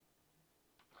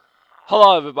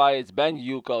Hello, everybody. It's Ben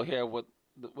Yuko here with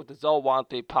the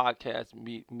Zolwante Podcast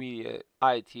Media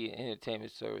IT and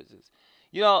Entertainment Services.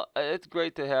 It's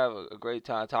great to have a great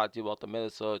time talking to you about the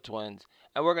Minnesota Twins,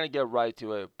 and we're gonna get right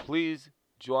to it. Please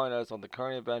join us on the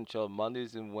Current Event Show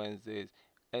Mondays and Wednesdays,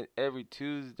 and every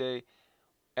Tuesday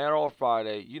and or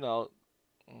Friday.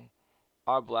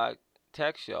 Our Black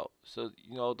Tech Show. So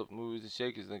the movies and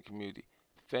shakers in the community.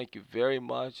 Thank you very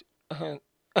much,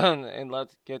 and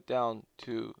let's get down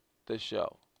to the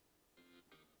show.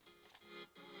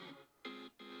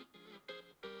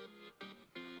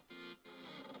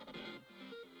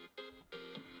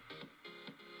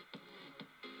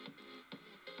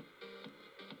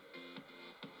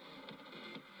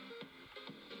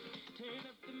 Turn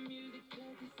up the music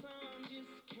 'cause the song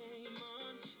just came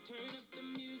on. Turn up the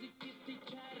music if they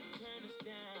try to turn us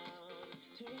down.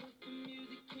 Turn up the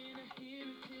music, can I hear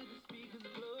it till the speakers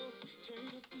blow? Turn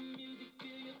up the music,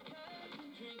 fill your cup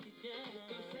and drink it down. If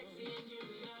you're sexy and you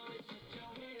know it, put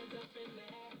your hands up in the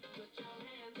air. Put your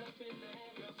hands up in the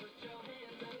air. Girl, put your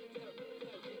hands up in the air.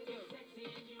 If you're sexy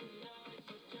and you know it,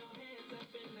 put your hands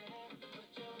up in the air.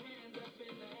 Put your hands up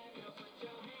in the air. Girl, put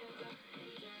your hands up.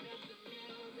 Turn up the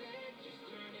music, just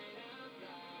turn it up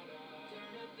louder.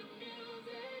 Turn up the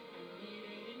music, I need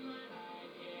it in my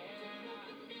life, yeah. Turn up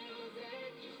the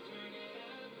music, just turn it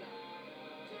up louder.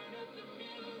 Turn up the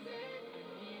music,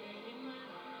 I need it in my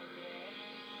life, yeah.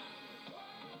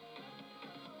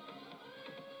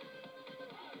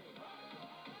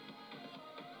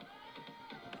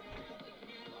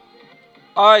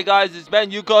 All right, guys, it's Ben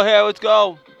Yuko here. Let's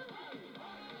go.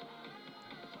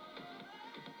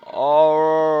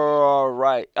 All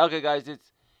right, okay, guys, it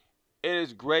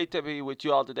is great to be with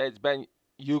you all today. It's Ben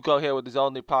Yuko here with his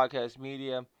only podcast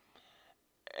media,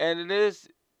 and it is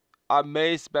our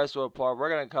May special report. We're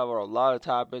gonna cover a lot of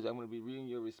topics. I'm gonna be reading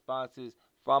your responses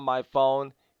from my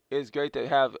phone. It's great to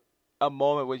have a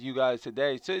moment with you guys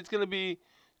today. So it's gonna be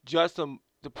just to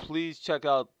please check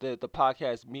out the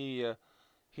podcast media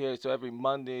here. So every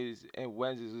Mondays and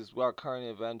Wednesdays is our current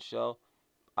event show.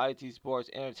 IT sports,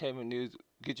 entertainment news,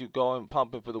 get you going,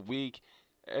 pumping for the week.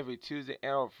 Every Tuesday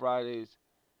and on Fridays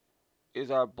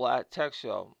is our Black Tech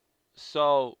Show.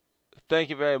 So thank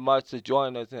you very much for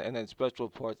joining us and then special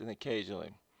reports and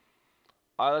occasionally.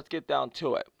 All right, let's get down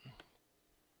to it.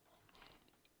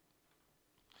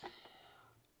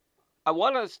 I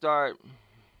want to start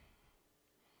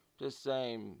just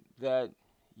saying that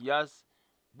yes,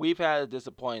 we've had a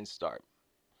disappointing start.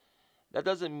 That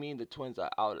doesn't mean the Twins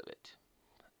are out of it.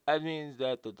 That means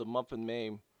that the month of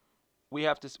May we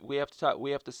have to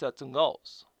set some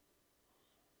goals.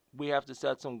 We have to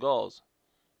set some goals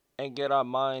and get our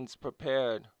minds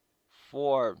prepared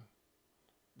for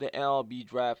the MLB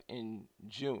draft in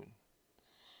June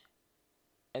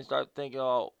and start thinking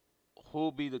about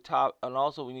who'll be the top. And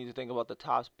also, we need to think about the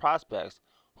top prospects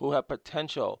who have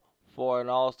potential for an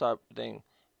All Star thing.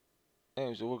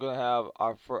 And so we're gonna have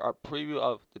our preview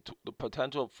of the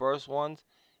potential first ones,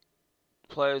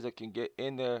 players that can get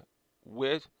in there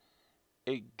with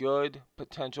a good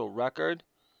potential record.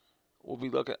 I'll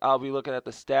be looking at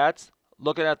the stats,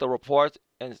 looking at the reports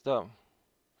and stuff.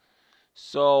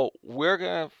 So we're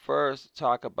gonna first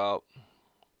talk about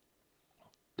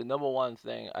the number one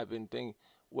thing I've been thinking,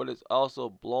 what is also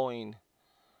blowing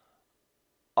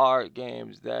our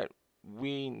games that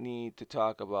we need to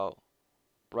talk about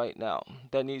right now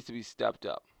that needs to be stepped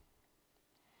up.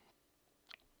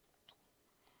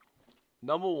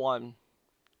 Number one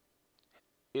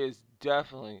is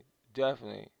definitely,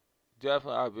 definitely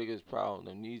our biggest problem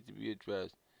that needs to be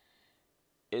addressed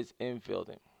is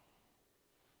infielding.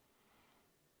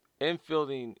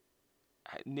 Infielding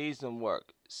needs some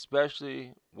work,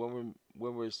 especially when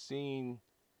we're seeing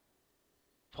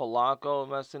Polanco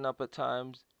messing up at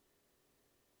times.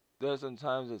 There's some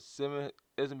times that Simmons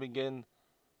isn't been getting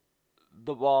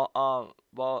the ball,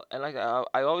 and like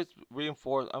I always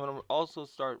reinforce. I'm gonna also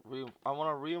I want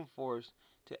to reinforce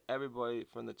to everybody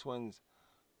from the Twins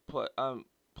play,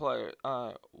 player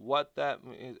what that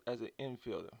means as an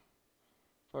infielder,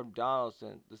 from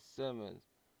Donaldson to Simmons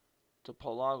to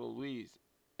Polanco Luis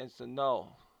and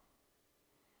Sano.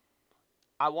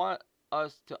 I want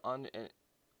us to and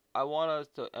I want us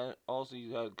to, and also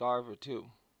you have Garver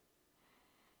too.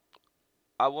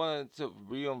 I wanted to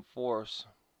reinforce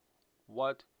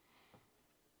what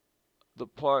the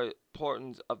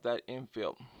importance of that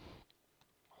infield.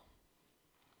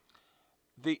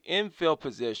 The infield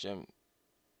position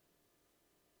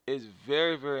is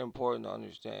very, very important to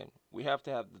understand. We have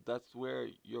to have that's where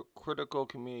your critical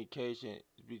communication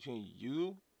is between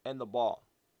you and the ball.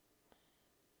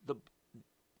 The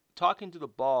talking to the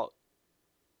ball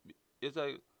is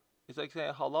like It's like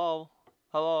saying hello,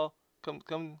 hello, come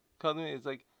to me. It's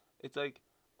like it's like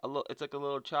a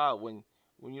little child when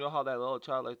you know how that little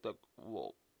child like the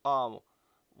um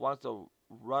wants to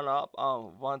run up,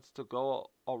 wants to go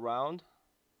around,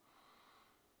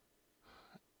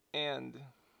 and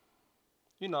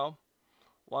you know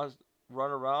wants to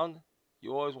run around.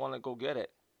 You always want to go get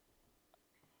it.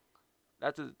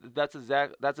 That's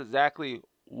exactly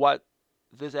what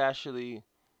this actually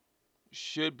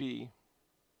should be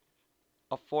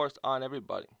a force on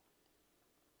everybody.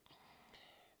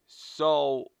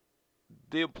 So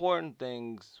the important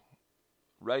things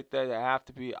right there that have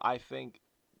to be, I think,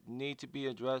 need to be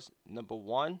addressed. Number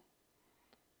one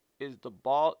is the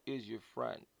ball is your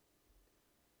friend.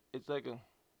 It's like a,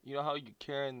 you know how you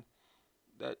carrying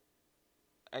that,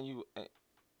 and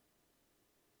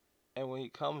and when he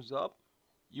comes up,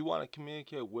 you want to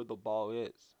communicate where the ball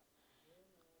is.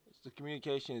 So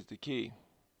communication is the key.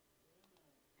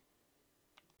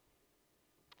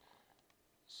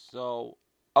 So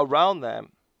around that,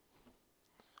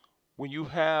 when you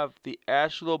have the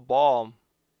actual ball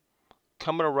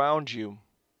coming around you,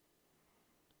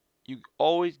 you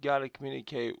always got to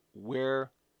communicate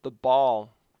where the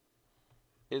ball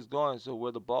is going. So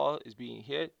where the ball is being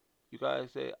hit, you gotta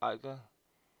say I got.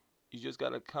 You just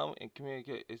gotta come and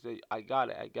communicate and say I got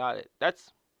it, I got it.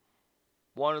 That's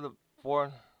one of the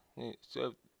four.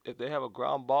 So if they have a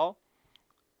ground ball,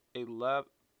 a left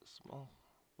small,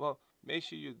 well, make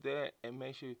sure you're there and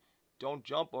make sure you don't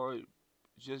jump or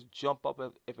just jump up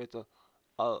if it's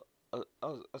a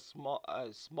a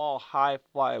small high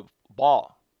fly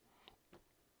ball.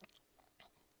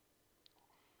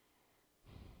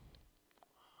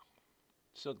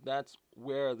 So that's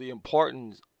where the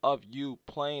importance of you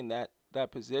playing that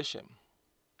position.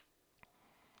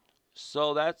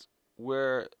 So that's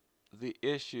where the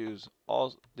issue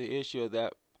of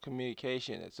that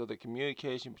communication is. So the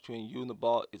communication between you and the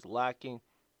ball is lacking,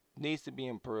 needs to be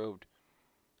improved.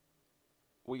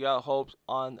 We got hopes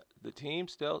on the team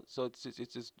still. So it's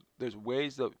just there's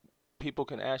ways that people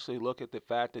can actually look at the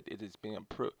fact that it is being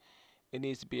improved. It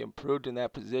needs to be improved in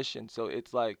that position. So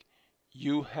it's like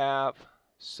you have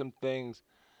some things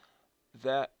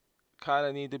that kind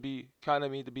of need to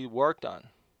be worked on.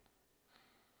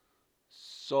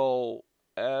 So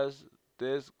as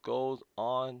this goes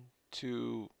on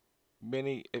to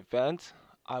many events,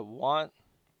 I want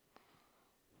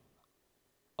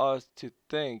us to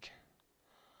think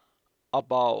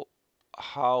about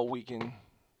how we can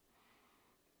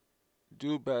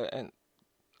do better and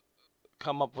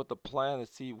come up with a plan to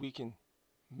see if we can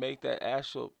make that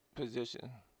actual position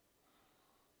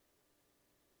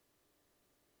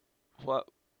what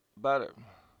better.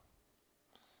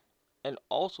 And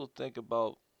also think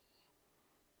about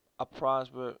a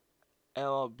prosper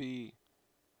MLB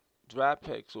draft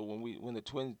pick. So when the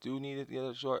Twins do need to get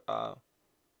a short,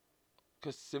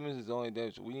 because Simmons is only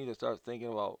there, so we need to start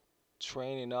thinking about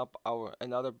training up our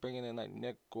another bringing in like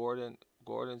Nick Gordon.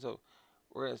 So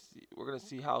we're gonna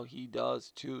see how he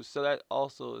does too. So that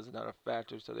also is another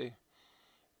factor. So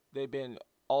they've been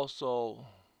also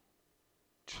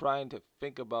trying to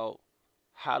think about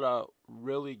how to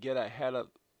really get ahead of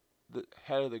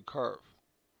the curve.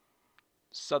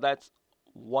 So that's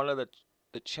one of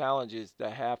the challenges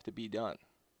that have to be done.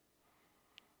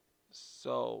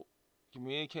 So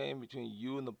communicating between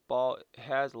you and the ball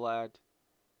has lacked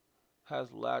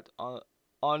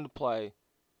on the play.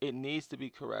 It needs to be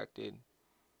corrected.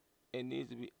 It needs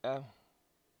to be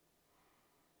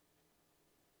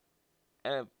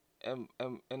and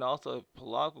and also if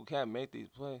Polanco can't make these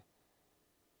plays,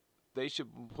 they should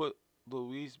put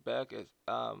Luis back as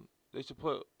they should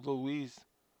put Luis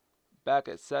back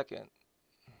at second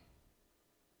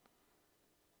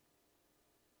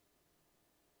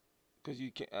because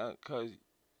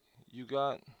you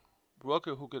got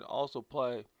Brooker who can also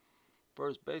play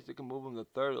first base. They can move him to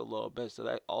third a little bit, so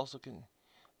that also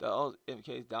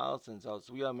indicates Donaldson's out.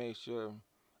 So we gotta make sure,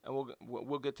 and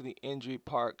we'll get to the injury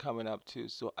part coming up too.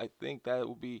 So I think that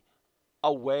will be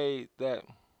a way that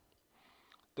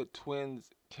the Twins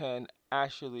can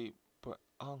actually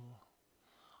um,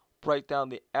 break down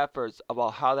the efforts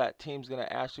about how that team's gonna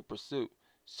actually pursue.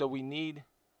 So we need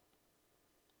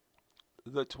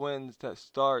the Twins to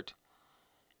start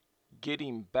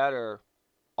getting better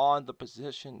on the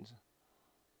positions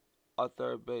of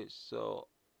third base. So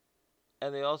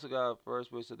and they also got a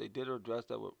first base, so they did address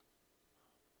that with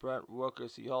Brent Rooker.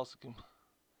 So he also can.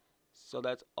 So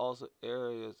that's also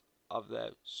areas of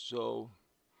that. So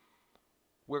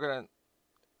we're gonna.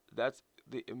 That's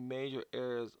the major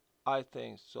areas I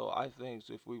think. So I think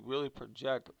so if we really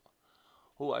project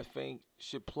who I think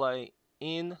should play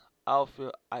in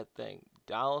outfield, I think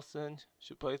Donaldson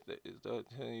should play. Is the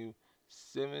telling you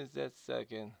Simmons at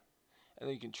second, and then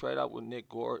you can trade out with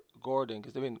Gordon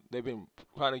because they've been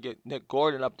trying to get Nick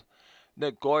Gordon up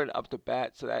to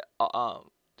bat so that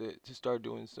to start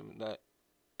doing some of that.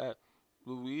 Uh,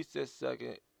 Luis at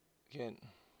second can,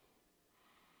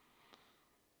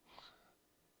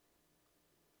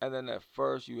 and then at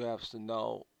first you have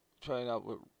Sano trading out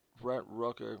with Brent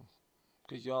Rooker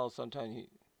because y'all sometimes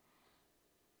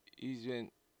he's been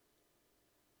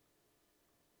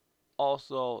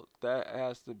also that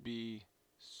has to be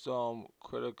some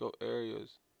critical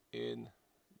areas in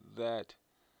that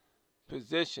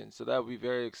position. So that would be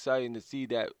very exciting to see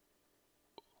that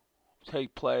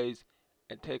take place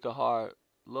and take a hard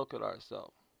look at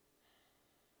ourselves.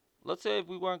 Let's say if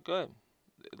we weren't good.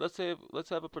 Let's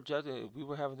have a projection. If we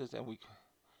were having this and we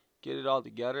get it all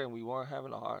together and we weren't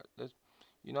having a hard,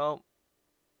 you know,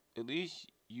 at least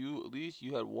you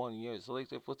had 1 year. So like,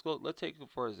 let's go. Let's take it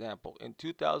for example. In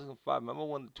 2005, remember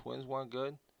when the Twins weren't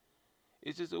good?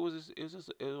 It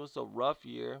was a rough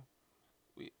year.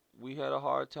 We we had a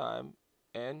hard time,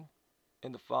 and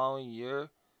in the following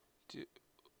year, to,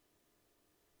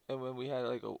 and when we had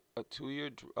like a 2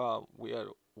 year, we had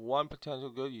one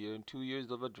potential good year and 2 years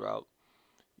of a drought.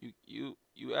 You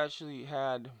actually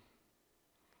had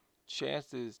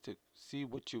chances to see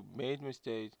what you made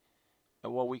mistakes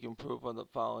and what we can improve on the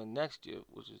following next year,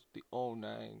 which is the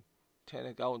 '09, 10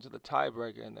 and got into the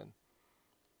tiebreaker, and then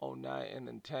 '09 and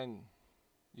then 10,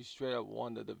 you straight up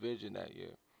won the division that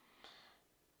year,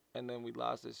 and then we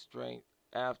lost its strength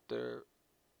after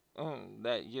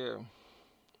that year.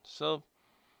 So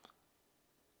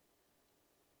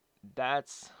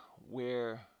that's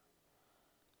where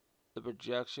the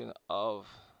projection of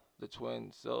the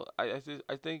Twins. So I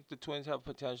think the Twins have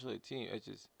potential a team. It's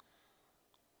just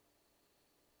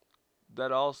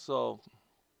that also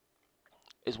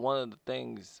is one of the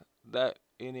things that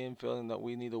in infielding that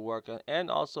we need to work on,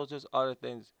 and also just other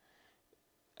things.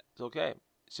 It's okay.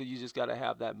 So you just gotta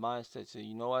have that mindset. So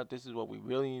you know what, this is what we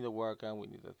really need to work on. We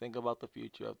need to think about the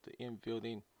future of the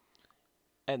infielding,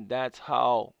 and that's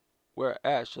how we're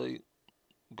actually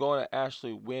going to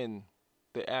actually win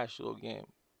the actual game.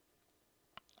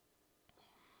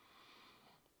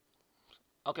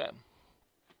 Okay.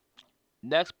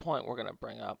 Next point we're gonna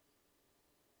bring up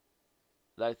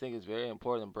that I think is very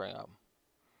important to bring up.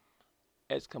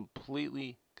 It's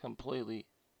completely,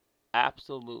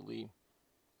 absolutely.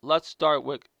 Let's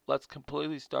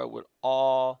completely start with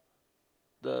all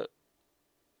the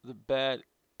the bad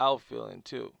outfielding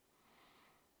too,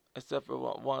 except for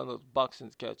one of those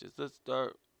Buxton's catches. Let's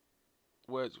start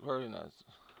where it's hurting us.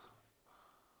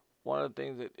 One of the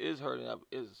things that is hurting us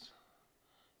is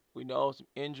we know some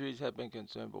injuries have been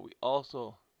concerned, but we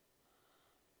also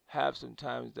have some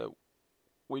times that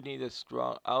we need a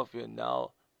strong outfield.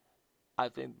 Now, I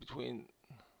think between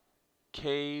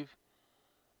Cave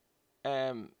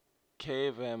and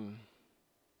Cave and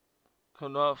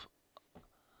Knuff,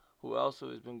 who also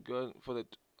has been good for the,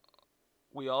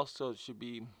 we also should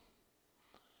be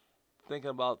thinking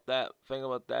about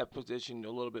that position a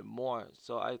little bit more.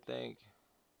 So I think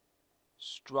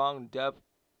strong depth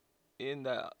in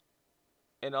that,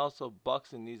 and also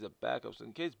Buxton needs a backup. So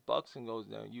in case Buxton goes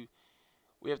down,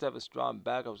 we have to have a strong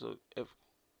backup.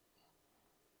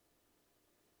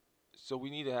 So we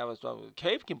need to have a strong.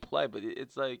 Cave can play, but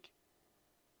it's like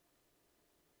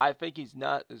I think he's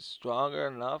not stronger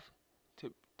enough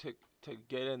to to to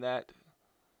get in that.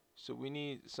 So we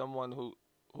need someone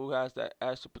who has that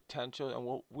extra potential,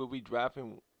 and we'll be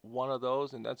drafting one of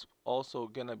those, and that's also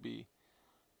gonna be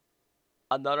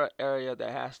another area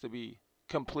that has to be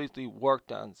completely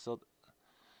worked on.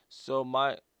 So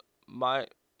my my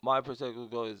particular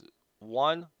goal is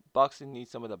one, Buxton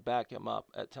needs someone to back him up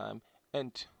at time,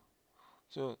 and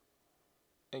two,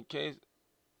 in case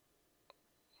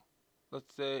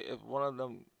let's say if one of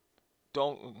them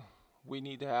don't, we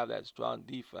need to have that strong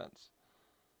defense.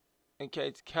 In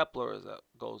case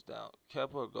goes down,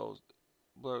 Kepler goes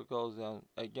down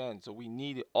again. So we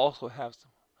need to also have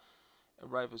some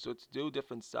right field. So it's two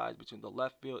different sides between the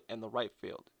left field and the right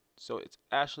field. So it's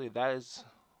actually that is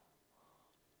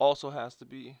also has to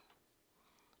be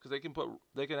because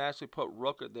they can actually put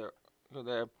Rooker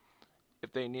there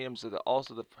if they need him. So that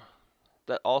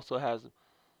also has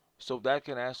so that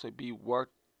can actually be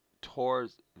worked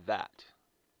towards that.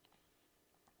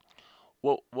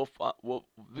 The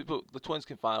Twins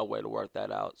can find a way to work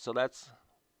that out. So that's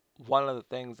one of the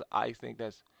things I think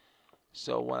that's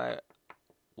so when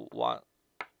wa-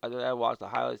 I watched the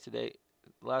highlights today,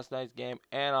 last night's game,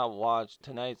 and I watched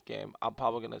tonight's game. I'm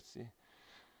probably gonna see.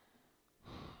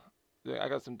 I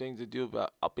got some things to do,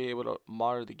 but I'll be able to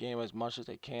monitor the game as much as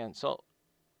I can. So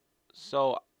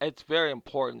it's very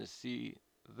important to see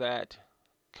that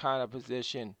kind of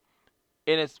position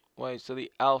in its way. So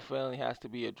the out family has to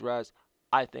be addressed.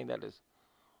 I think that is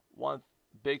one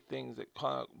big thing that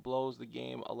kind of blows the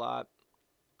game a lot.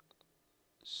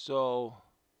 So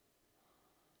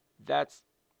that's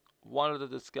one of the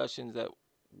discussions that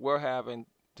we're having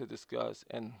to discuss,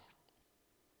 and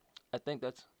I think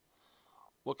that's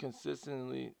what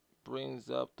consistently brings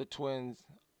up the Twins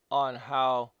on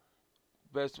how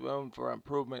best room for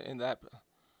improvement in that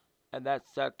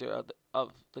sector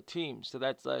of the team. So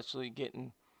that's actually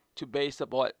getting to base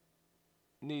of what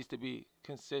needs to be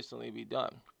consistently be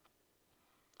done.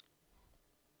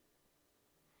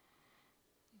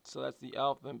 So that's the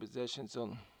outfield position.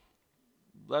 So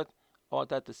let I want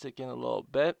that to sink in a little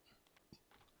bit.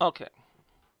 Okay.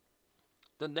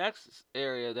 The next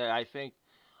area that I think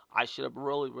I should have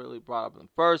really brought up in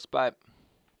first, but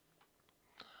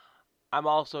I'm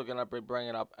also gonna be bringing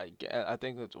it up again. I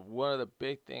think that's one of the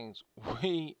big things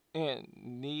we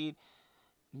need,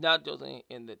 not just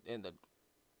in the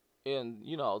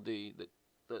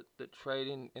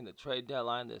trading in the trade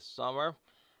deadline this summer,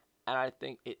 and I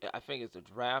think it's the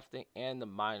drafting and the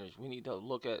minors. We need to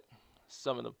look at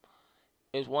some of the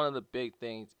is one of the big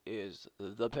things is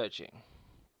the pitching.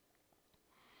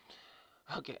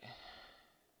 Okay,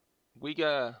 we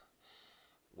got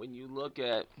when you look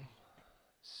at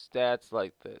stats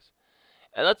like this,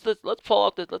 and let's pull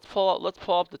up the let's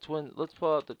pull up the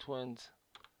twins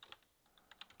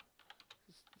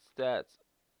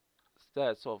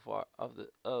stats so far of the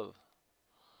of.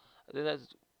 I think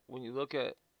that's when you look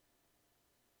at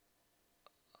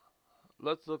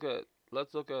let's look at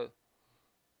let's look at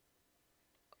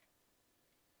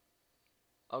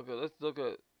okay let's look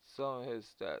at some of his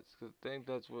stats because I think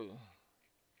that's what.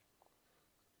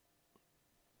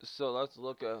 So let's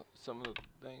look at some of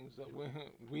the things that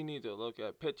we need to look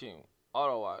at pitching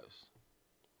otherwise.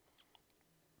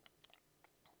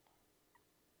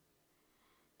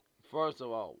 First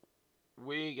of all,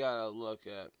 we gotta look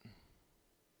at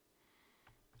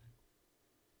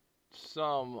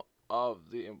some of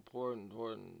the important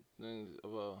things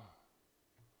of a.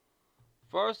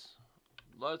 First,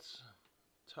 let's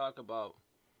talk about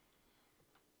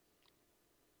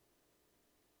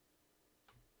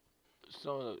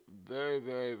some of the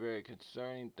very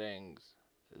concerning things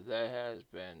that has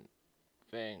been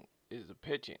thing is the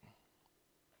pitching.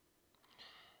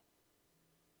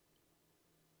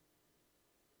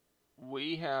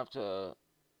 We have to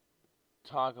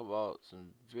talk about some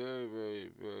very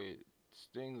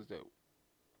things that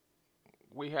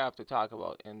we have to talk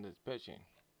about in this pitching.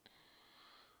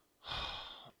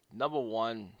 Number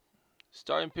one,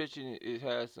 starting pitching it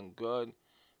has some good,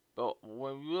 but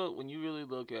when you really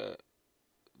look at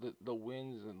the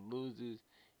wins and loses,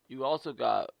 you also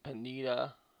got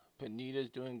Panita. Panita's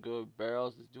doing good.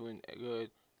 Barrels is doing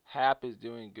good. Hap is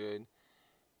doing good.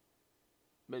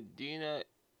 Medina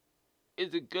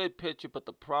is a good pitcher, but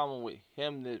the problem with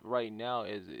him that right now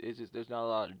is just there's not a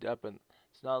lot of depth and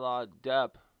it's not a lot of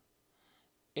depth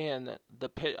in the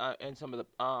pit and some of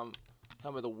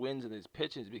the wins in his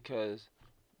pitches because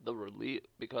the relief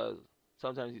because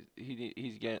sometimes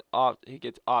he's getting off he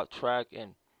gets off track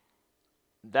and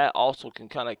that also can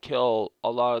kind of kill a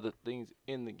lot of the things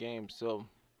in the game. So,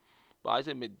 but I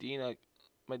said Kenta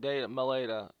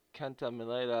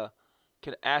Mileda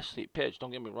can actually pitch.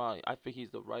 Don't get me wrong. I think he's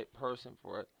the right person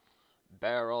for it.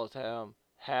 Barrels him,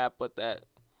 Hap with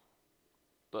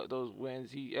those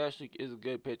wins. He actually is a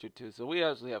good pitcher too. So we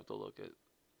actually have to look at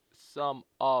some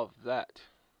of that.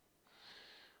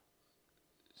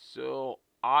 So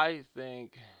I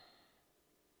think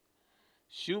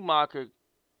Schumacher,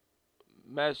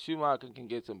 Matt Schumacher can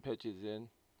get some pitches in,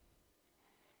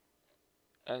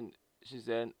 and she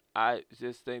said I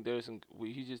just think there's some.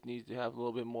 He just needs to have a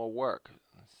little bit more work.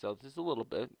 So just a little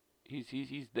bit.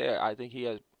 He's there. I think he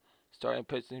has starting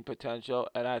pitching potential,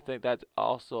 and I think that's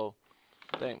also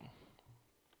thing.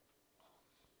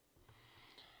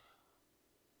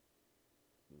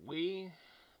 We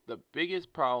the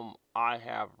biggest problem I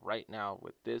have right now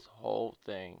with this whole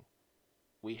thing,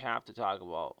 we have to talk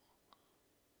about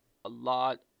a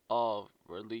lot of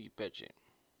relief pitching.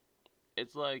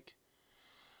 It's like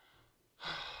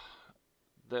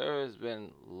there has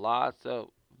been lots of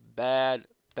bad,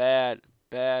 bad,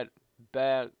 bad,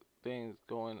 bad things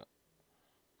going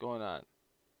on.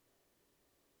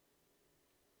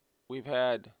 We've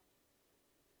had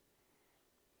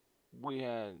we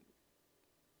had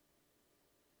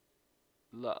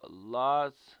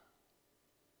lots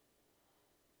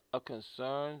of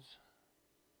concerns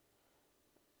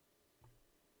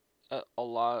a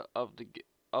lot of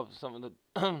of some of the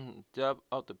depth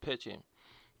of the pitching.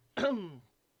 Some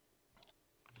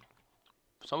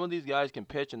of these guys can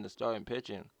pitch in the starting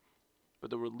pitching, but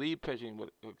the relief pitching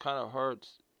what kind of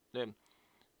hurts them.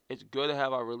 It's good to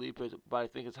have our relief pitching, but I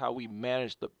think it's how we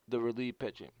manage the relief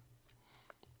pitching.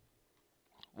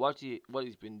 What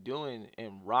he's been doing,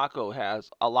 and Rocco has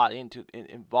a lot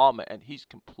involvement, and he's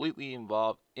completely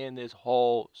involved in this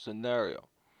whole scenario.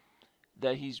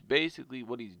 That he's basically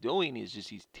what he's doing is just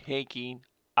he's taking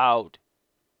out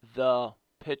the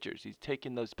pitchers. He's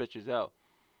taking those pitchers out.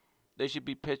 They should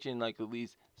be pitching like at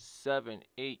least 7,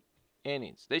 8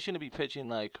 innings. They shouldn't be pitching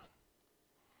like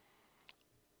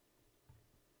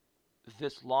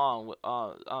this long,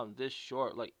 this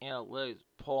short, like analytics.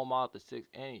 Pull them out the 6th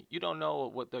inning. You don't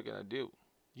know what they're gonna do.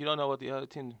 You don't know what the other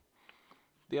team's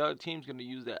gonna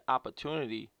use that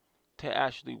opportunity to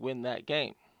actually win that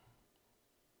game.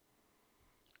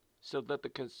 So that the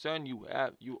concern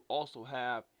you also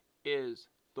have, is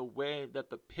the way that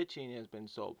the pitching is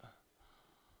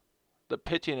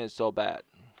so bad,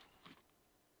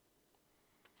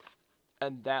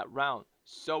 and that round.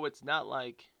 So it's not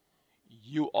like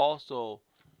you also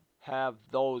have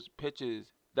those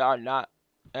pitches that are not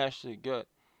actually good.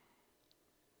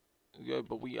 Good,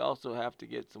 but we also have to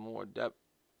get some more depth.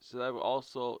 So that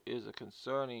also is a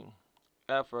concerning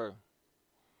effort.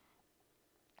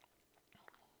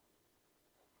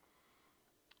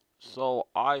 So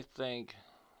I think,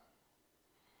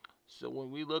 so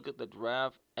when we look at the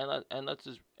draft, and let's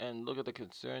just and look at the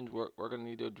concerns we're gonna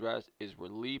need to address, is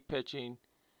relief pitching.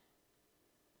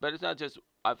 But it's not just.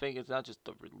 I think it's not just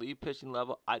the relief pitching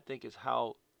level. I think it's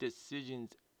how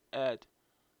decisions at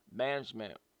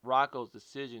management, Rocco's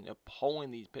decision of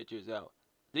pulling these pitchers out.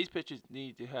 These pitchers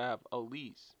need to have at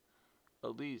least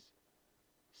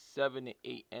 7 to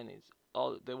 8 innings.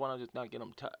 Oh, they want to just not get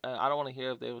them. I don't want to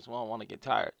hear if they just want to get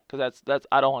tired, because that's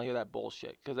I don't want to hear that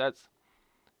bullshit, because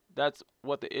that's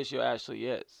what the issue actually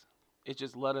is. It's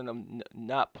just letting them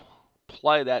not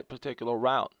play that particular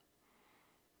round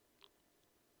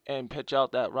and pitch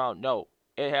out that round. No,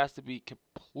 it has to be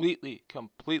complete,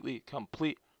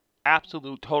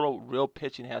 absolute, total, real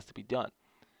pitching has to be done,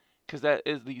 because that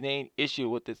is the main issue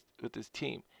with this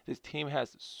team. This team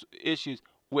has issues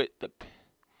with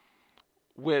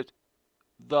with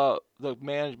the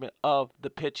management of the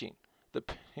pitching. The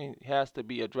pitching has to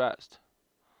be addressed,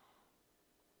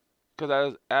 because that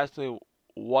is actually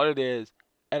what it is,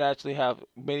 and actually have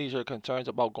major concerns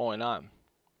about going on.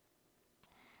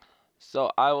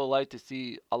 So I would like to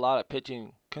see a lot of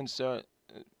pitching concern,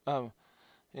 um,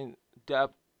 in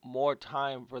depth, more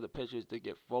time for the pitchers to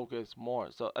get focused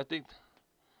more. So I think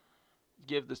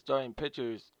give the starting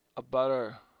pitchers a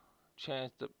better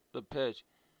chance to pitch,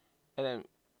 and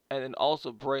then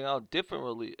also bring out different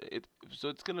relief. So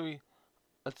it's gonna be,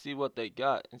 let's see what they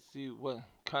got and see what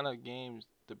kind of games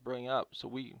to bring up. So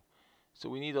we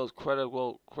need those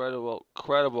credible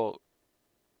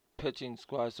pitching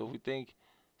squads. So we think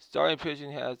starting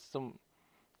pitching has some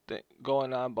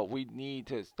going on, but we need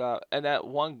to stop. And that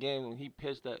one game when he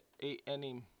pitched that 8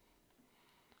 inning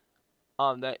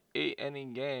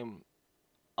game,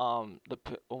 the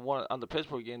one on the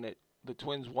Pittsburgh game that the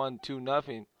Twins won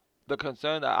 2-0. The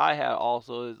concern that I had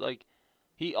also is, like,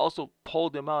 he also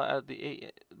pulled him out at the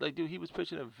eight. Like, dude, he was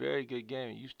pitching a very good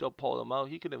game. You still pulled him out.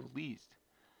 He could have at least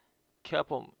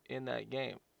kept him in that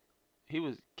game. He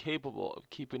was capable of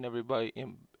keeping everybody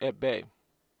in at bay.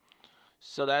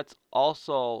 So that's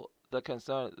also the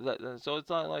concern. So it's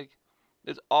not like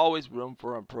there's always room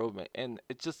for improvement, and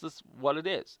it's just this what it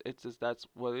is. It's just that's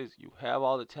what it is. You have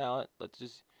all the talent. Let's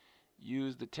just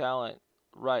use the talent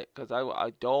right, because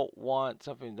I don't want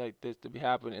something like this to be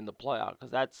happening in the playoff,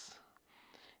 because that's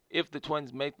if the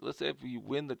Twins make, let's say if we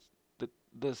win the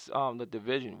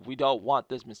division, we don't want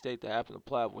this mistake to happen in the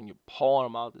playoff when you're pulling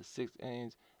them out the 6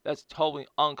 innings. That's totally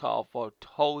uncalled for.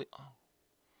 Totally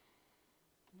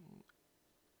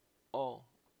oh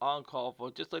uncalled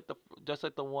for. Just like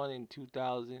the one in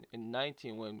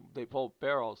 2019 when they pulled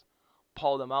Barrels,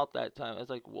 pulled them out that time. It's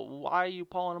like, well, why are you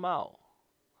pulling them out?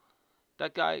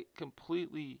 That guy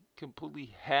completely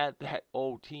had that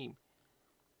whole team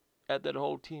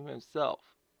himself.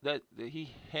 That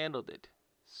he handled it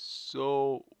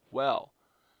so well,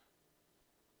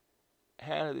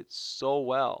 handled it so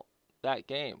well. That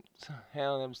game,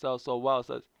 handled himself so well.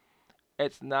 So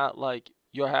it's not like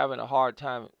you're having a hard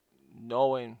time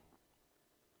knowing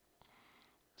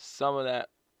some of that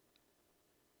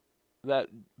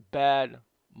bad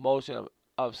motion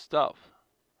of stuff.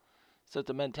 So it's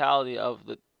the mentality of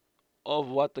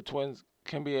what the Twins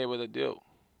can be able to do.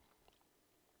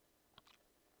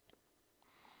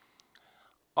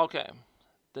 Okay,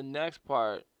 the next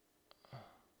part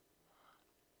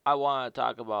I want to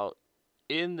talk about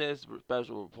in this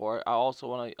special report. I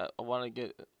want to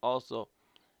get also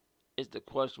is the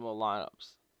questionable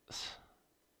lineups,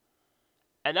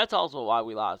 and that's also why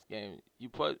we lost game. You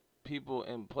put people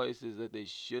in places that they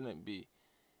shouldn't be.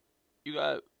 You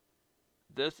got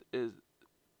this is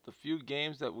the few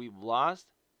games that we've lost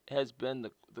has been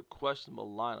the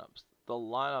questionable lineups. The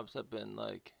lineups have been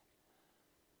like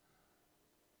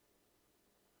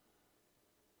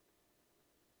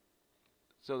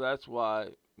so that's why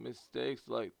mistakes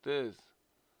like this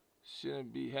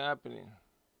shouldn't be happening.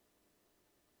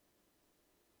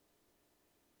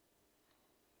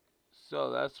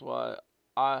 So that's why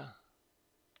I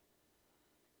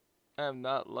am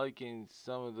not liking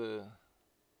some of the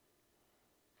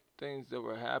things that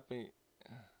were happening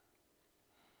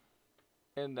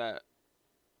in that.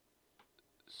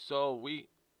 So we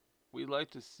like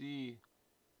to see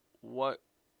what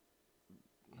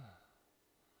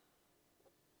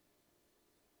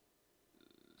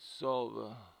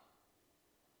so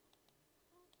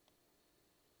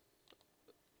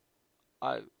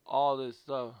I all this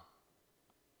stuff.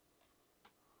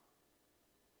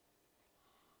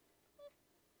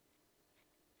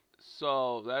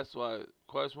 So that's why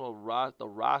questionable the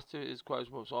roster is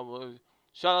questionable. So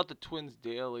shout out to Twins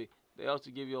Daily. They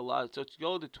also give you a lot. So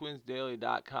go to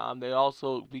twinsdaily.com. They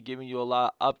also be giving you a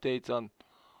lot of updates on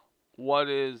what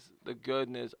is the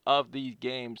goodness of these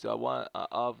games. I want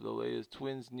of the latest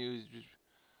Twins news.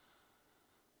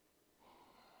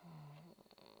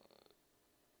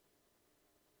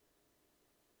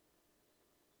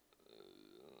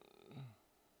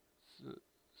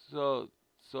 So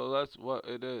so that's what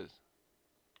it is.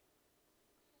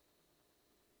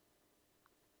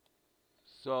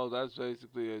 So that's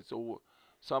basically it. So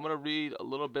I'm gonna read a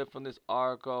little bit from this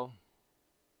article.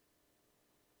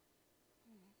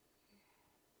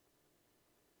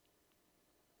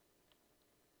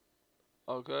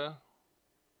 Okay.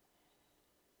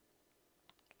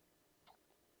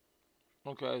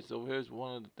 Okay. So here's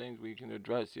one of the things we can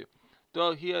address here.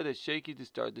 Though he had a shaky to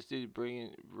start the season,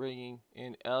 bringing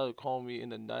in Al Comey in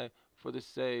the ninth for the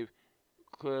save,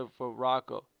 clear for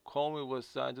Rocco. Comey was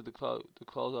signed to the club to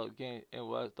close out game and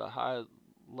was the highest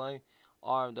line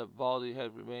arm that Baldy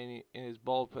had remaining in his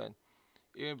bullpen.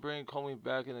 Even bringing Comey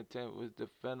back in the tenth was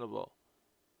defendable.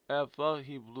 At first,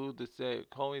 he blew the save.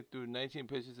 Comey threw 19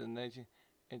 pitches and 19,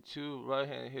 and two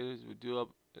right-handed hitters were due up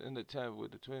in the 10th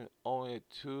with the Twins only a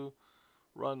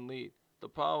two-run lead. The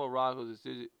problem with Rocco's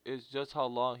decision is just how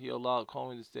long he allowed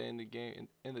Comey to stay in the game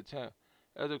in the 10th.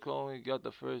 After Comey got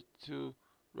the first two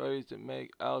ready to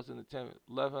make outs in the 10th,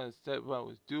 left-handed step run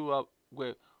was due up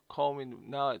with Comey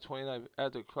now at 29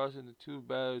 after crushing the two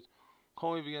batters.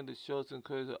 Comey began to show some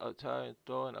clears of time,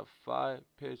 throwing a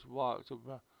five-pitch walk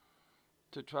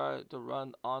to try to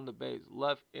run on the base.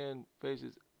 Left in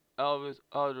faces Elvis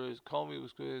Aldridge. Comey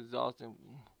was clearly exhausted.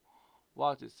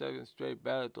 Watched his second straight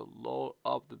batter to load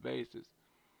up the bases.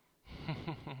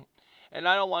 And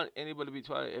I don't want anybody to be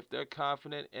tired. If they're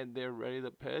confident and they're ready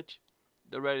to pitch,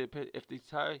 they're ready to pitch. If they're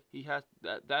tired, he has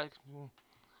that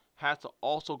has to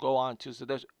also go on too. So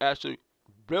there's actually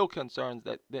real concerns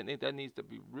that needs to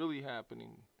be really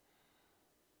happening.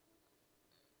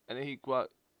 And then he got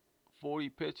 40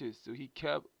 pitches, so he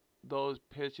kept those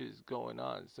pitches going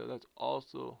on. So that's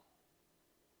also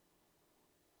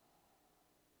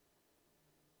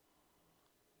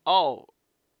oh,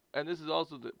 and this is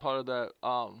also the part of that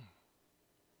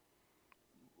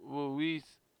Luis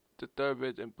the third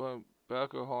base and putting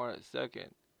Beckerhorn at second.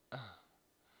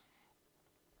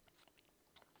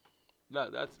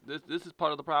 That's this is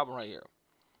part of the problem right here.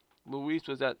 Luis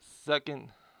was at second.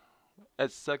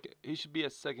 He should be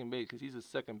at second base because he's a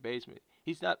second baseman.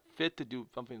 He's not fit to do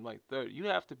something like third. You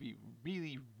have to be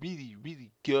really, really,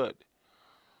 really good.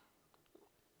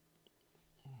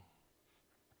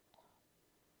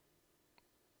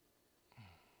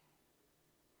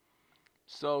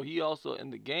 So he also in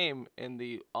the game in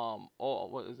the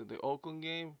what is it, the Oakland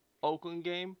game?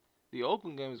 The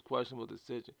Oakland game is questionable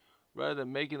decision. Rather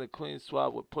than making the clean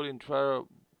swap with putting Trevor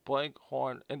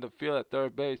Blankhorn in the field at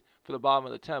third base for the bottom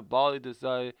of the tenth, Bali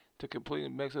decided to completely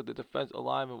mix up the defense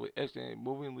alignment with extending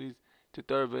moving leads to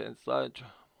third base and sliding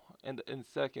in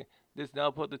second. This now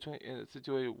put the Twins in a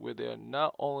situation where they are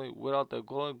not only without their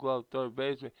Golden Glove third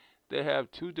baseman, they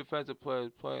have two defensive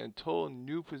players playing in total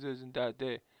new positions that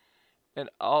day and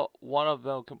out one of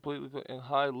them completely put in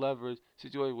high leverage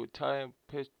situation with tying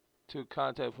pitch to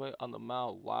contact play on the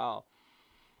mound. Wow.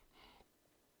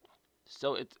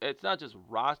 So it's not just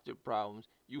roster problems.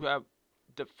 You have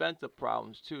defensive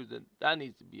problems too. That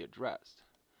needs to be addressed.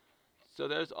 So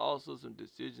there's also some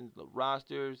decisions, the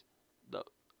rosters, the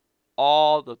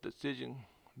all the decision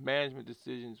management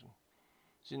decisions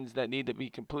that need to be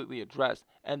completely addressed,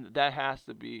 and that has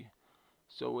to be.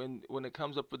 So when it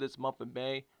comes up for this month in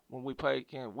May, when we play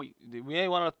again, we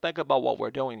ain't want to think about what we're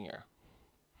doing here.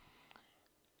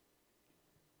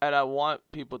 And I want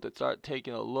people to start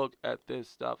taking a look at this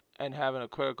stuff and having a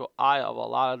critical eye of a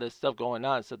lot of this stuff going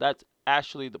on. So that's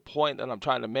actually the point that I'm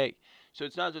trying to make. So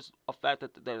it's not just a fact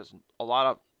that there's a lot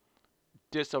of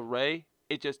disarray.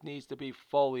 It just needs to be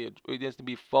fully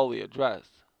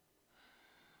addressed.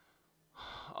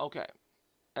 Okay,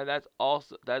 and that's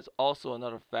also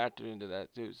another factor into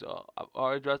that too. So I've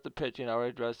already addressed the pitching. I already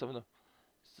addressed some.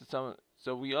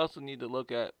 So we also need to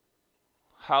look at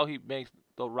how he makes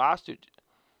the roster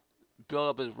build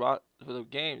up his for the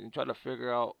games and try to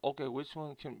figure out, okay, which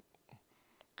one can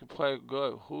play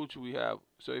good. Who should we have?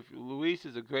 So if Luis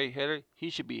is a great hitter, he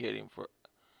should be hitting for.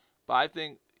 But I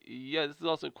think, yeah, this is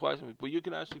also a question. But you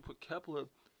can actually put Kepler.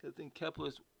 I think Kepler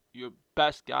is your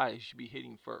best guy. He should be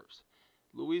hitting first.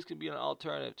 Luis can be an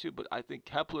alternative too, but I think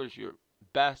Kepler is your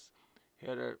best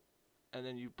hitter. And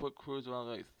then you put Cruz around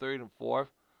like third and fourth.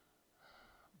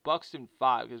 Buxton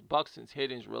five, because Buxton's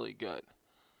hitting is really good.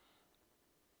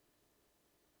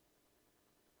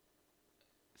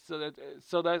 So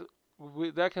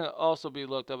that can also be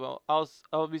looked up.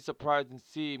 I'll be surprised and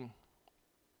see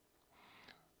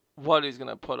what he's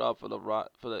gonna put up for the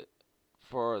lineup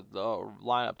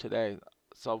today.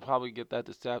 So I'll probably get that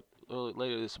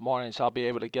later this morning. So I'll be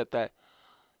able to get that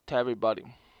to everybody.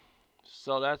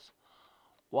 So that's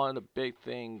one of the big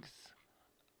things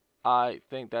I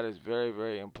think that is very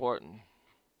very important.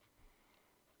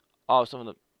 Oh, some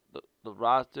of the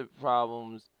roster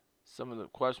problems, some of the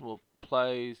questionable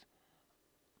plays.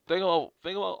 Think about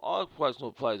all the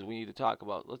questionable plays we need to talk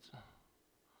about.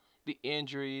 The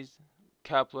injuries.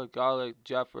 Kepler, Garlic,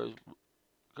 Jeffers,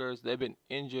 they've been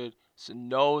injured.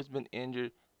 Sano's been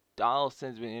injured.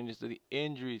 Donaldson's been injured. So the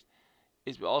injuries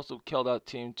is also killed our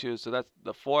team too. So that's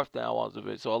the fourth downfall of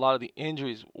it. So a lot of the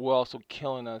injuries were also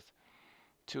killing us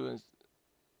too. And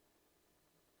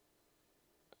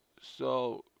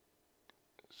so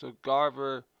so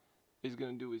Garver is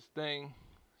gonna do his thing.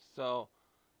 So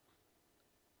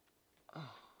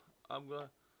I'm gonna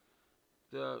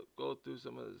go through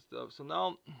some of this stuff. So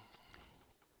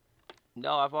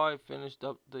now I've already finished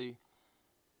up the.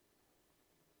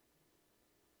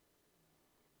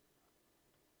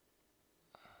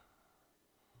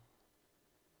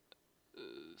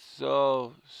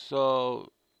 So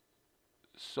so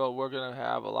so we're gonna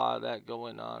have a lot of that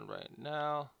going on right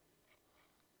now.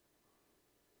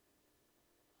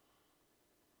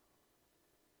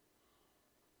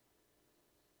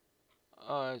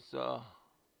 Alright, so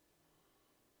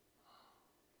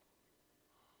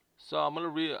I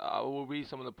will read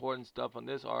some of the important stuff on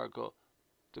this article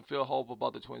to feel hope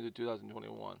about the Twins in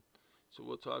 2021. So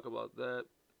we'll talk about that.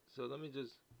 So let me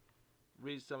just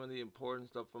read some of the important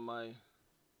stuff from my.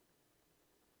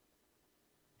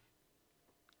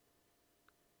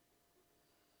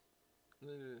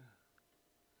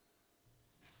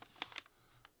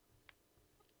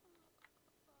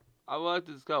 I would like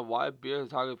to discuss why beer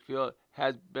target field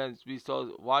has been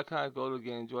resold. Why can't I go to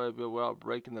get enjoy a beer without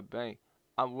breaking the bank?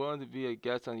 I'm willing to be a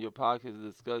guest on your podcast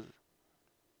to discuss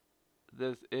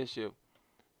this issue.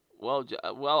 That's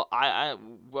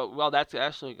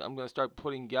actually I'm gonna start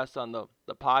putting guests on the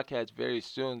podcast very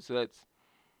soon. So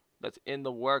that's in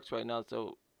the works right now.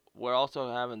 So we're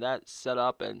also having that set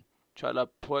up and try to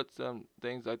put some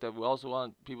things like that. We also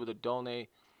want people to donate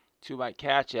to my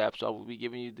Catch app, so I will be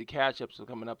giving you the Catch apps so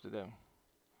coming up to them.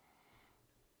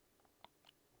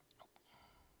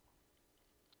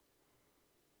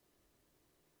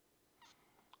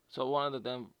 So one of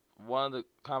the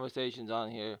conversations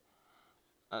on here.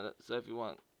 So if you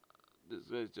want this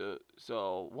video,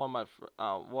 so one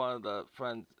of the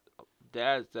friends'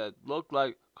 dad said, "Look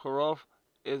like Kurov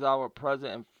is our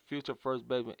present and future first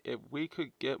baseman. If we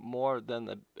could get more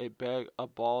than a bag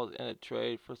of balls in a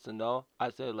trade for Sano, I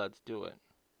say let's do it."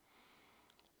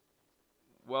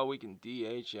 Well, we can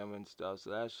DH him and stuff, so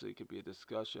that actually could be a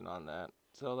discussion on that.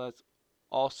 So that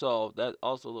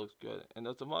also looks good, and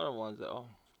there's some other ones that. Oh,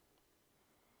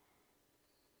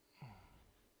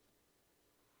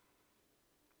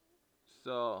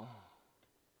 so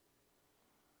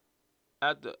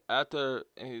after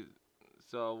he,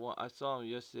 I saw him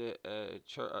yesterday at a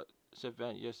church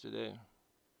event yesterday,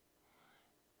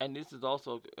 and this is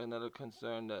also another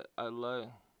concern that I like.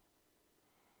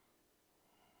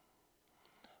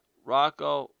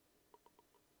 Rocco,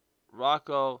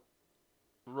 Rocco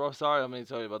Rosario. Let me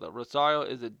tell you about that. Rosario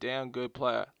is a damn good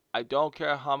player. I don't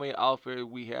care how many outfitters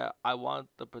we have. I want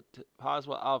the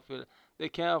possible outfitter. They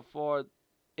can't afford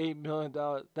 $8 million.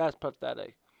 That's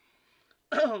pathetic.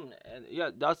 And yeah,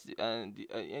 and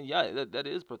yeah, that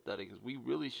is pathetic. 'Cause we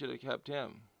really should have kept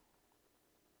him.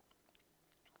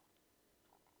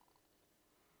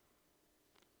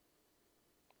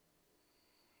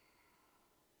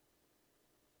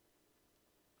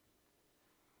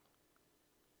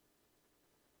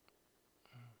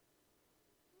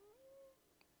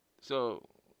 So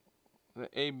the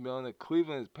 8 million.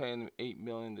 Cleveland is paying him 8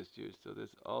 million this year. So there's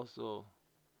also.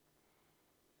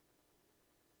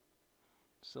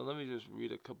 So let me just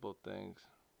read a couple of things.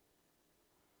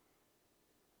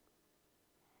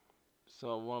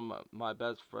 So one of my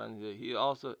best friends here, he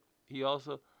also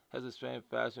has a strange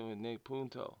fashion with Nick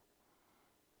Punto.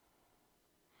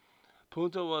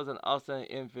 Punto was an outstanding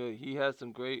infield. He had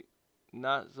some great,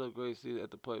 not so great seasons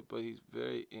at the plate, but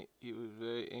he was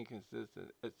very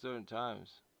inconsistent at certain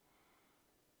times.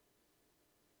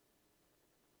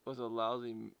 Was a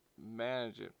lousy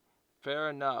manager.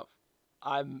 Fair enough.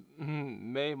 I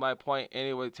made my point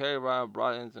anyway. Terry Ryan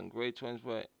brought in some great twins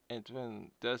for and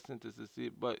twins destined to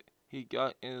succeed, but he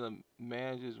got in the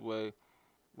manager's way.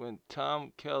 When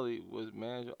Tom Kelly was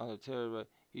manager under Terry Ryan,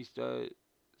 he started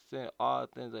saying odd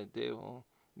things like Dave Holmes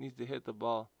needs to hit the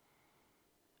ball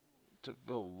to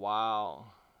feel wow.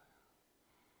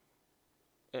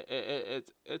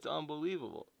 It's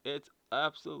unbelievable. It's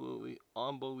absolutely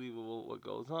unbelievable what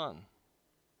goes on.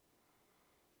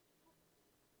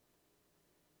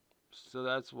 So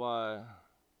that's why.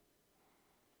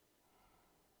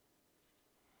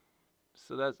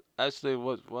 So that's actually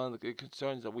what one of the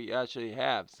concerns that we actually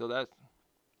have. So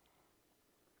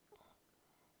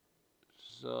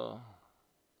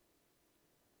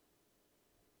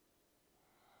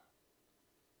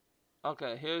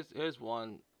okay. Here's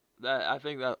one that I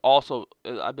think that also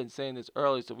I've been saying this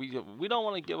earlier. So we don't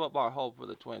want to give up our hope for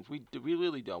the Twins. We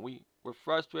really don't. We're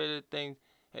frustrated at things.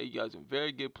 Hey, you guys are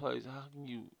very good players. How can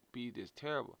you be this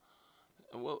terrible?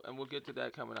 And we'll get to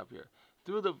that coming up here.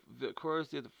 Through the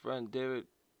courtesy of the friend David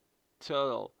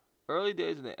Tuttle, early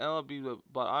days in the MLB,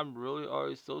 but I'm really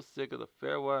already so sick of the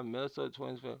fair weather Minnesota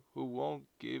Twins fan who won't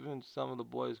give him some of the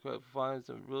boys credit for finding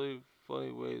some really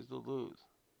funny ways to lose.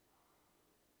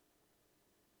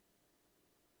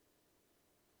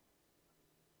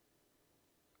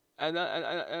 And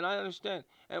I understand,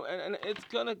 and it's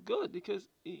gonna good because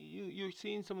you're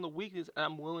seeing some of the weakness, and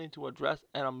I'm willing to address,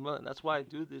 and I'm willing. That's why I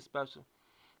do this special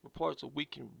report so we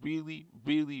can really,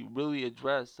 really, really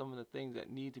address some of the things that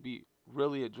need to be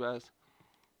really addressed.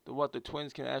 To what the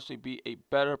Twins can actually be a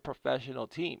better professional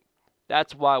team.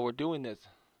 That's why we're doing this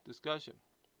discussion.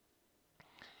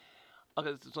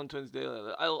 Okay, this is on Twins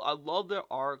Daily. I love their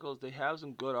articles. They have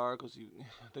some good articles.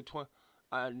 The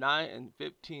 9 and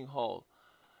 15 hole.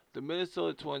 The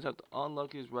Minnesota Twins have the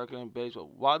unluckiest record in baseball.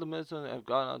 While the Minnesota have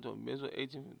gotten onto a miserable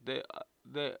 18, they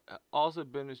also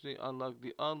been extremely unlucky.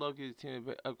 The unluckiest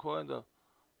team, according to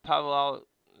Pavel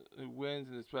wins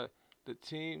in the spread. The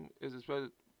team is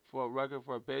expected for a record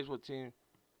for a baseball team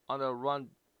on the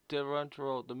run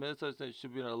differential. The Minnesota Twins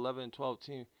should be an 11 and 12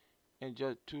 team and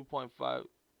just 2.5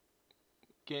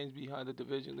 games behind the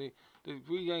division lead. The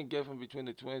we can get from between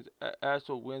the Twins,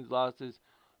 actual wins losses.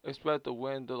 Expect the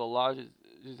win to the largest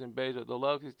is in baseball. The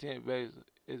luckiest team in baseball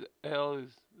is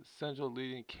LA's Central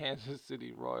leading Kansas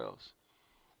City Royals.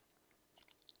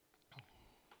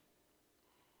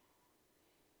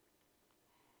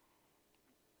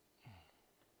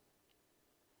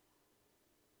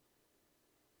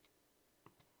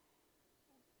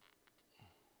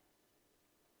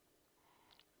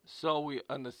 So we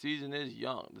and the season is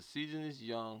young. The season is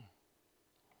young.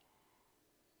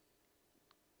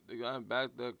 They got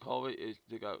back the COVID.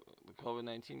 They got the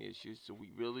COVID-19 issues. So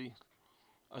we really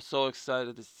are so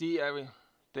excited to see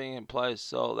everything in place.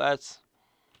 So that's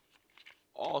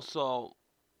also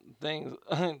things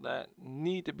that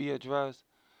need to be addressed.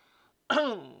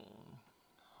 But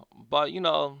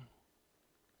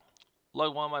like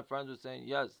one of my friends was saying,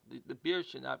 yes, the beer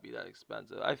should not be that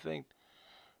expensive. I think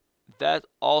that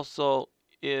also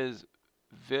is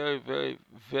very, very,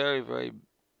 very, very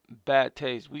bad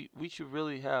taste. We should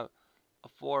really have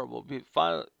affordable.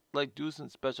 Find like do some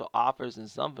special offers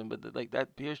and something, but like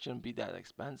that beer shouldn't be that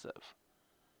expensive.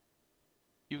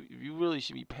 You really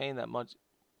should be paying that much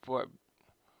for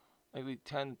maybe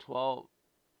 10, 12,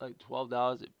 like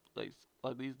 $12. Like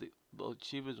like the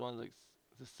cheapest ones like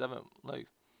the seven like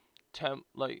 10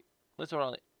 like let's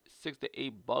around like $6 to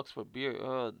 $8 for beer.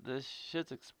 Oh, this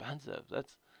shit's expensive.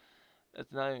 That's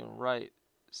not even right.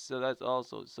 So that's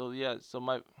also so yeah. So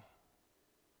my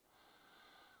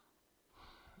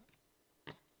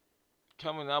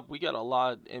coming up, we got a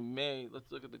lot in May.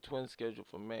 Let's look at the twin schedule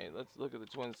for May. Let's look at the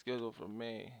twin schedule for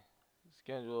May.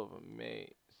 Schedule for May.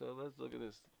 So let's look at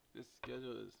this. This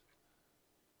schedule is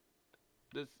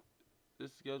this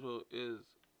this schedule is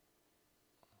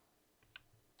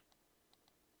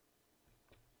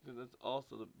that's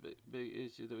also the big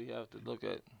issue that we have to look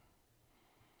at.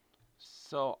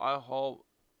 So I hope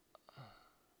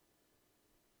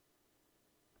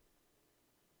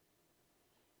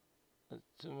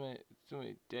too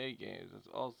many day games. It's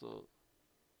also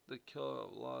the killer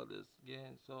of a lot of this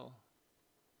game. So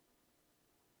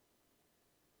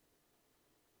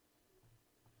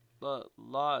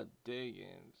lot of day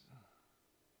games.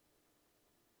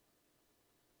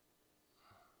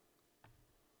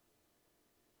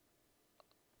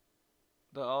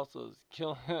 That also is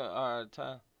killing our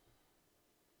time.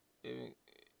 Even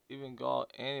even go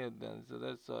any of them. So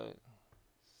that's why.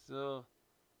 So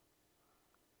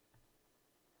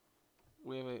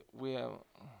we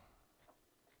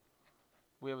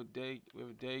have a day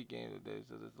game today.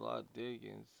 So there's a lot of day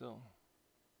games.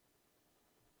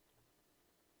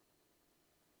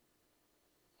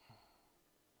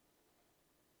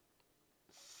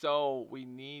 So we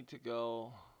need to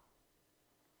go.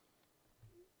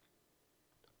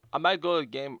 I might go to a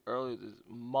game early this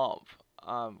month.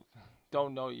 Um,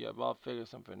 don't know yet, but I'll figure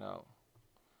something out.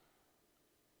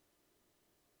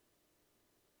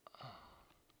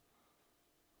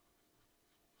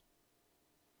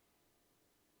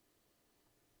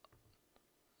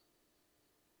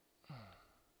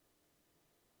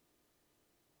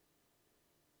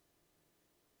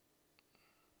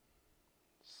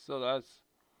 So that's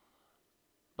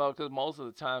but because most of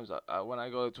the times when I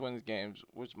go to Twins games,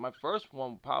 which my first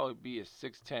one will probably be a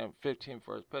 6:10, 15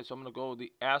 first pitch. So I'm gonna go with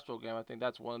the Astro game. I think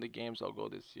that's one of the games I'll go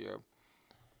this year.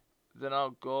 Then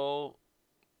I'll go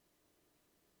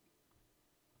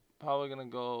probably gonna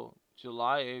go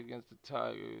July 8th against the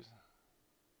Tigers.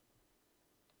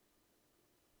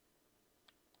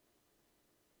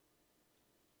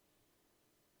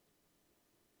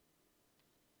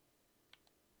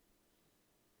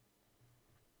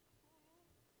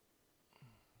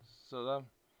 So then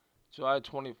July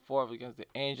 24th against the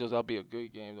Angels. That'll be a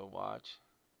good game to watch.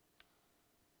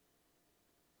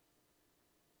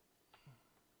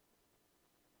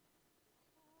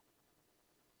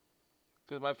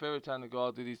 Because my favorite time to go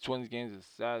out to these Twins games is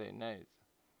Saturday nights.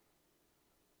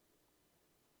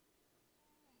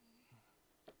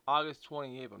 August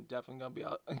 28th, I'm definitely gonna be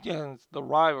out against the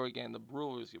rivalry again, the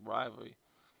Brewers rivalry.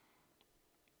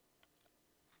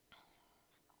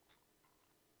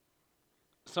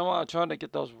 So I'm trying to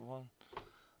get those one.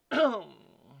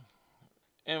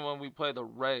 And when we play the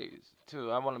Rays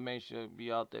too, I want to make sure to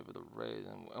be out there for the Rays.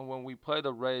 And when we play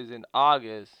the Rays in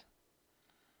August,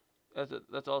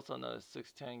 that's also another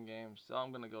 6:10 game. So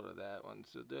I'm gonna go to that one.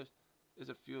 So there's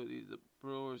a few of these the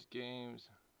Brewers games.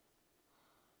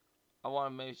 I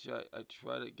want to make sure I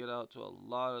try to get out to a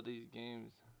lot of these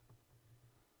games.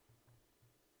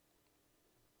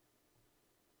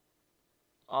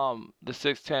 The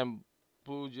 6:10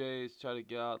 Blue Jays try to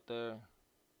get out there.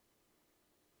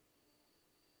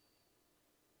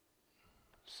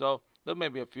 So there may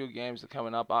be a few games that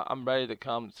coming up. I'm ready to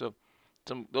come. So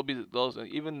there'll be those.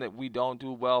 Even that we don't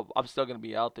do well, I'm still gonna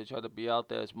be out there. Try to be out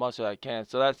there as much as I can.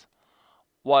 So that's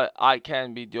what I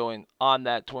can be doing on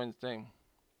that Twins thing.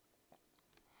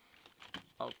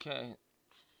 Okay.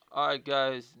 All right,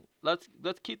 guys. Let's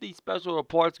keep these special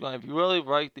reports going. If you really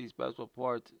like these special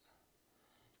reports,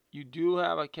 you do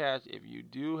have a cash. If you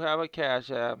do have a cash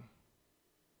app,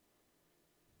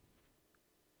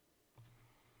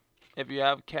 if you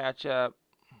have Cash App,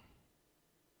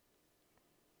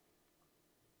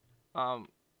 um,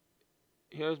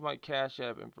 here's my Cash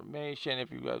App information.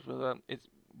 If you guys will, it's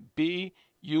B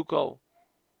Yuko.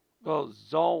 Go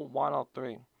Zone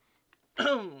 103.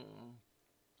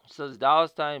 Says dollar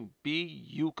sign B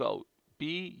Yuko.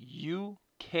 BUKO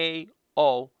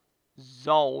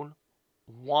Zone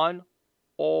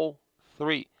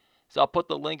 103. So I'll put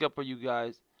the link up for you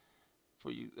guys.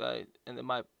 For you guys, and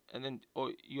then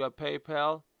or you have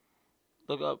PayPal.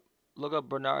 Look up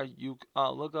Bernard. You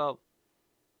look up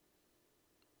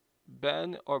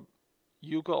Ben or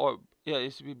Yuko or yeah,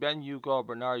 it should be Ben Yuko or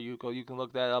Bernard Yuko. You can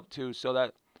look that up too. So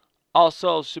that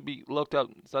also should be looked up.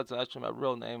 So that's actually my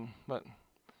real name, but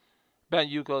Ben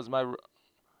Yuko is my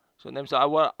name.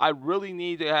 So I really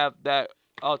need to have that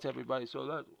out to everybody. So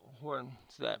that's important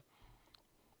to that.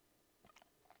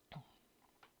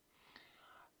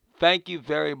 Thank you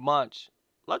very much.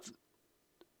 Let's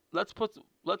let's put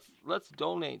let's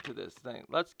donate to this thing.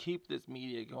 Let's keep this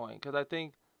media going because I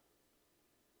think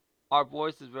Our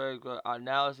voice is very good. Our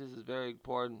analysis is very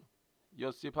important.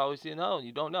 Probably see no,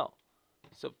 you don't know.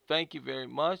 So thank you very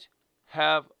much.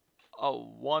 Have a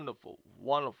wonderful,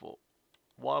 wonderful,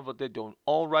 wonderful day. Don't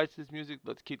own rights to this music.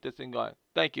 Let's keep this thing going.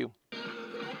 Thank you.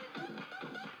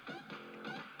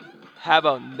 Have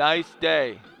a nice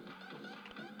day.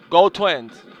 Go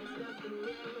Twins.